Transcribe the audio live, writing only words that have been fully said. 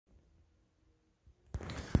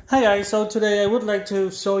Hi guys, so today I would like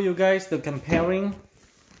to show you guys the comparing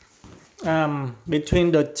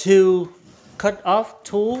between the two cut-off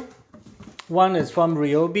tool. One is from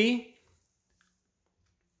Ryobi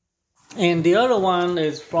and the other one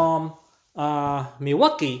is from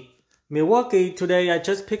Milwaukee. Today I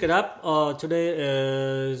just picked it up. Today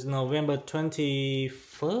is November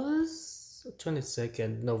 21st,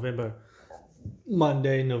 22nd,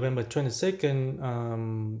 Monday, November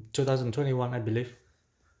 22nd, 2021, I believe.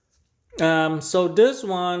 So this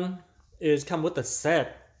one is come with a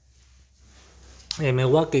set. And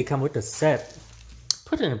Milwaukee come with a set.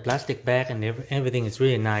 Put it in a plastic bag and everything is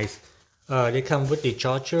really nice. They come with the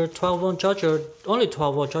charger, 12-volt charger, only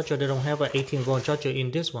 12-volt charger. They don't have an 18-volt charger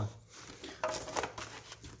in this one.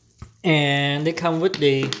 And they come with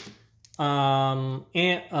the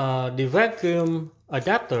vacuum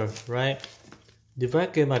adapter, right? The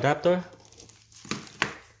vacuum adapter,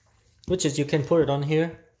 which is you can put it on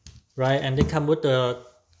here. Right, and they come with the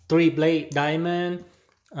 3-blade diamond,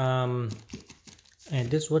 and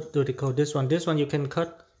this, what do they call this one? This one you can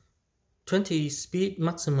cut 20 speed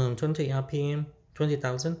maximum, 20 RPM,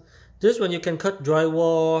 20,000. This one you can cut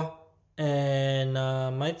drywall, and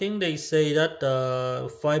I think they say that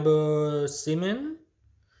fiber cement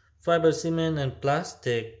and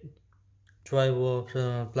plastic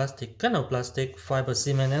drywall, plastic, kind of plastic, fiber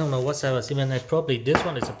cement. I don't know what type of cement. Probably this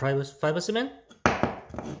one is a fiber cement.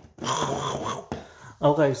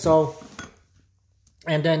 Okay, so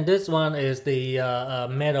and then this one is the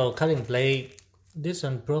metal cutting blade. This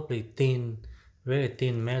one probably thin, very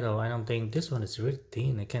thin metal. I don't think this one is really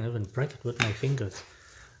thin. I can't even break it with my fingers,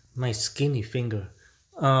 my skinny finger.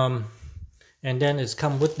 And then it's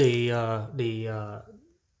come with the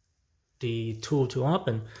tool to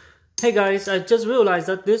open. Hey guys, I just realized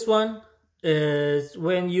that this one is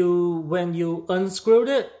when you unscrewed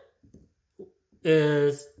it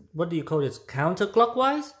is, what do you call this,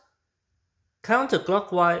 counterclockwise?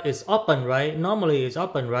 Counterclockwise is open, right? Normally it's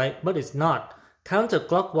open, right? But it's not.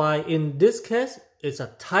 Counterclockwise in this case is a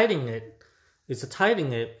tightening it. It's a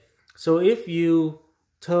tightening it. So if you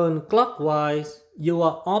turn clockwise, you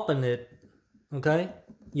will open it. Okay?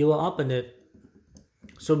 You will open it.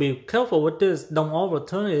 So be careful with this. Don't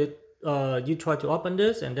overturn it. You try to open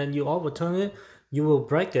this and then you overturn it, you will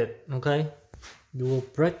break it. Okay? You will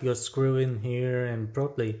break your screw in here, and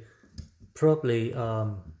probably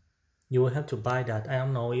you will have to buy that. I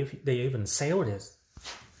don't know if they even sell this.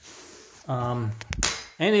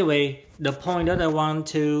 Anyway, the point that I want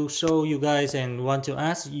to show you guys and want to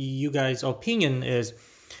ask you guys' opinion is,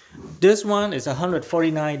 this one is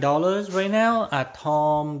 $149 right now at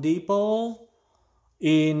Home Depot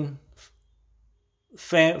in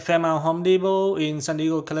Fairmount Home Depot in San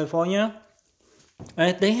Diego, California.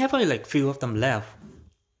 They have only like few of them left.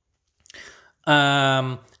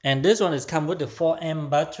 And this one is come with the 4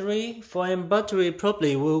 amp battery. 4 amp battery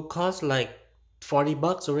probably will cost like 40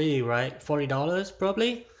 bucks already, right? $40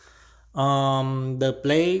 probably. The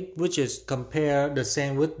blade, which is compared the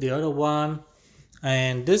same with the other one,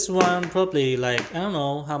 and this one probably like, I don't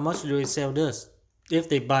know how much do they sell this.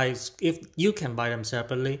 If you can buy them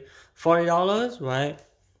separately, $40, right?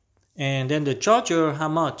 And then the charger, how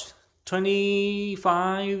much?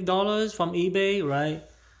 $25 from eBay, right?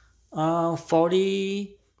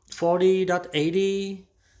 40.80,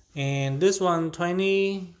 and this one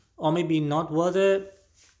 20, or maybe not worth it.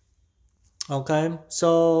 Okay,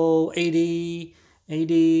 so 80,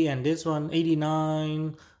 and this one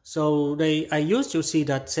 89. So I used to see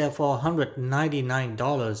that sell for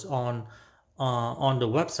 $199 on the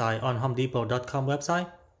website, on homedepot.com website,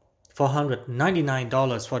 for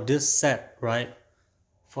 $199 for this set, right?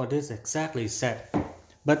 For this exactly set.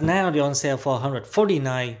 But now they're on sale for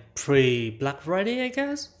 $149 pre-Black Friday, I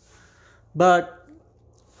guess. But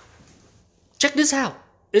check this out.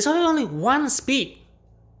 It's only one speed.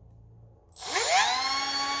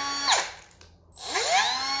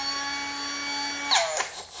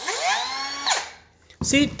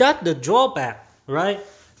 See, that's the drawback, right?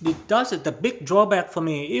 That's the big drawback for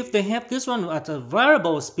me. If they have this one at a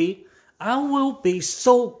variable speed, I will be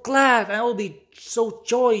so glad. I will be so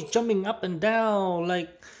joy jumping up and down like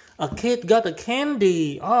a kid got a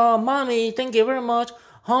candy. Oh, mommy, thank you very much.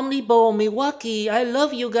 Home Depot, Milwaukee, I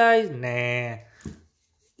love you guys. Nah,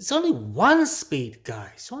 it's only one speed,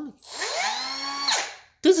 guys.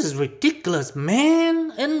 This is ridiculous,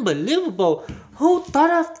 man. Unbelievable. Who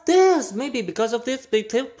thought of this? Maybe because of this, they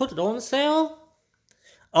put it on sale.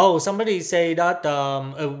 Oh, somebody say that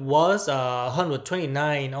it was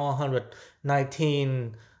 129 or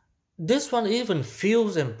 119. This one even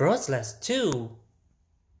fuse and brushless too.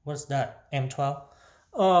 What's that? M12.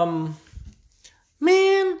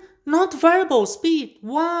 Man, not variable speed.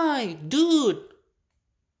 Why? Dude.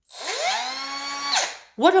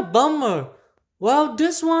 What a bummer. Well,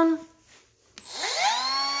 this one,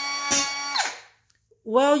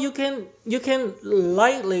 well, you can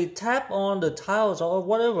lightly tap on the tiles or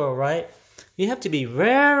whatever, right? You have to be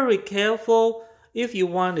very careful if you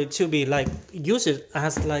want it to be like, use it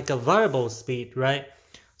as like a variable speed, right?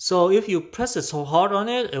 So if you press it so hard on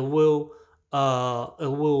it, you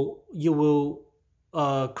will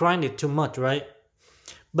grind it too much, right?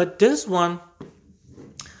 But this one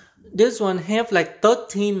have like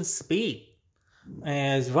 13 speed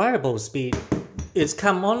as variable speed. It's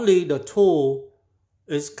come only the tool.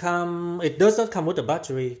 It does not come with the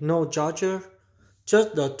battery, no charger,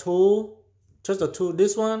 just the tool,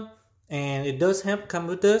 this one, and it does have come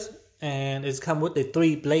with this, and it's come with the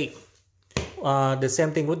 3 blade. The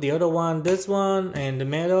same thing with the other one, this one, and the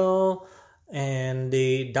metal, and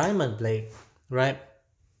the diamond blade, right?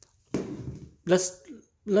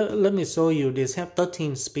 Let me show you. This have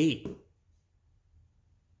 13 speed.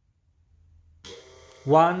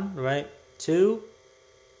 1, right? 2,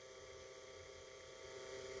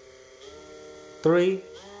 3,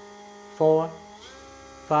 4,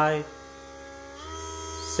 5,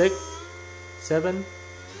 6, 7,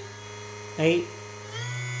 8,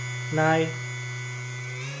 9,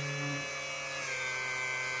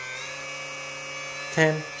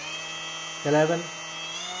 10, 11,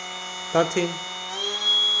 13.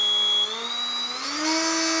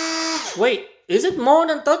 Wait, is it more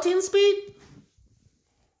than 13 speed?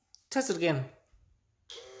 Test it again.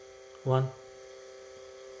 1,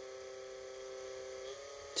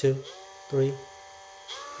 2, 3,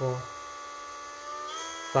 4,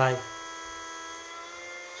 5,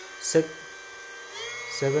 6,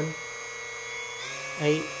 7,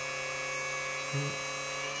 8,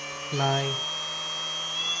 9,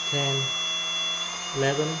 10,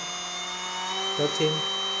 11, 13,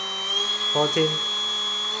 14,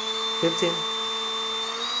 15,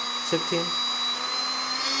 16,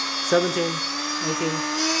 17, 18.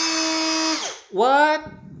 What?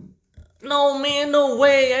 No man, no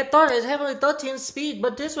way. I thought it had only 13 speed,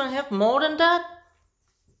 but this one have more than that?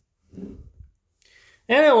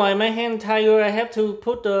 Anyway, my hand tired. I have to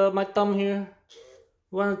put my thumb here.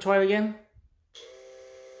 Wanna try again?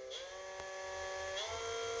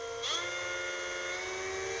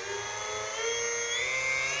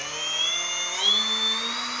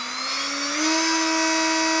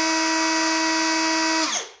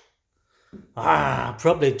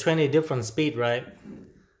 Probably 20 different speed, right?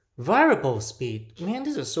 Variable speed. Man,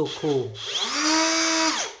 this is so cool.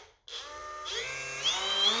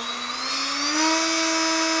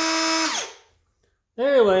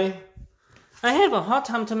 Anyway, I have a hard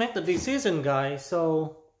time to make the decision, guys,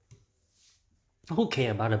 so who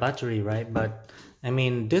cares about the battery, right? But I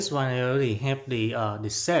mean, this one I already have the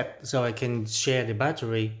set, so I can share the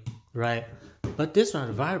battery, right? But this one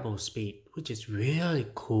is variable speed, which is really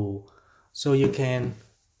cool. So you can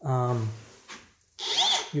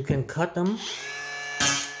cut them.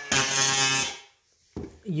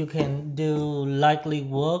 You can do lightly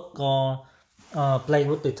work or play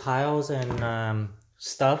with the tiles and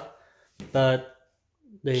stuff. But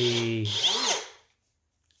here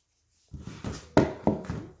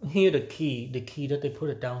the key that they put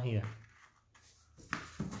it down here,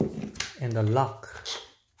 and the lock.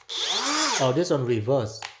 Oh, this one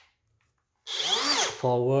reverse,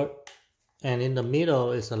 forward. And in the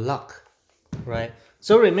middle is a lock, right?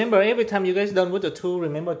 So remember, every time you guys done with the tool,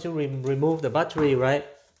 remember to remove the battery, right?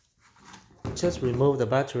 Just remove the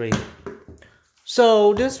battery.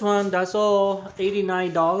 So this one, that's all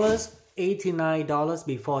 $89, $89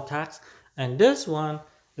 before tax. And this one,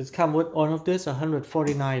 it's come with all of this,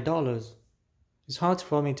 $149. It's hard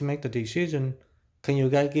for me to make the decision. Can you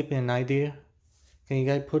guys give me an idea? Can you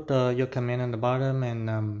guys put your comment on the bottom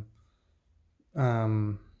and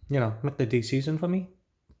you know, make the decision for me?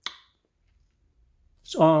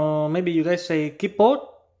 So maybe you guys say keep both?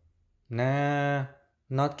 Nah,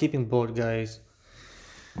 not keeping both, guys.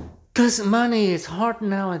 Cause money is hard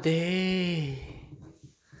nowadays.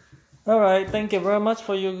 Alright, thank you very much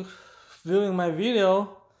for you viewing my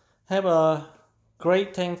video. Have a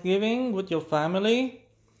great Thanksgiving with your family.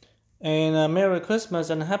 And Merry Christmas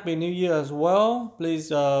and Happy New Year as well. Please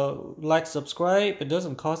like, subscribe. It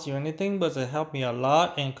doesn't cost you anything, but it helped me a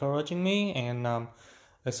lot, encouraging me, and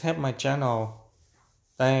it's helped my channel.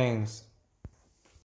 Thanks.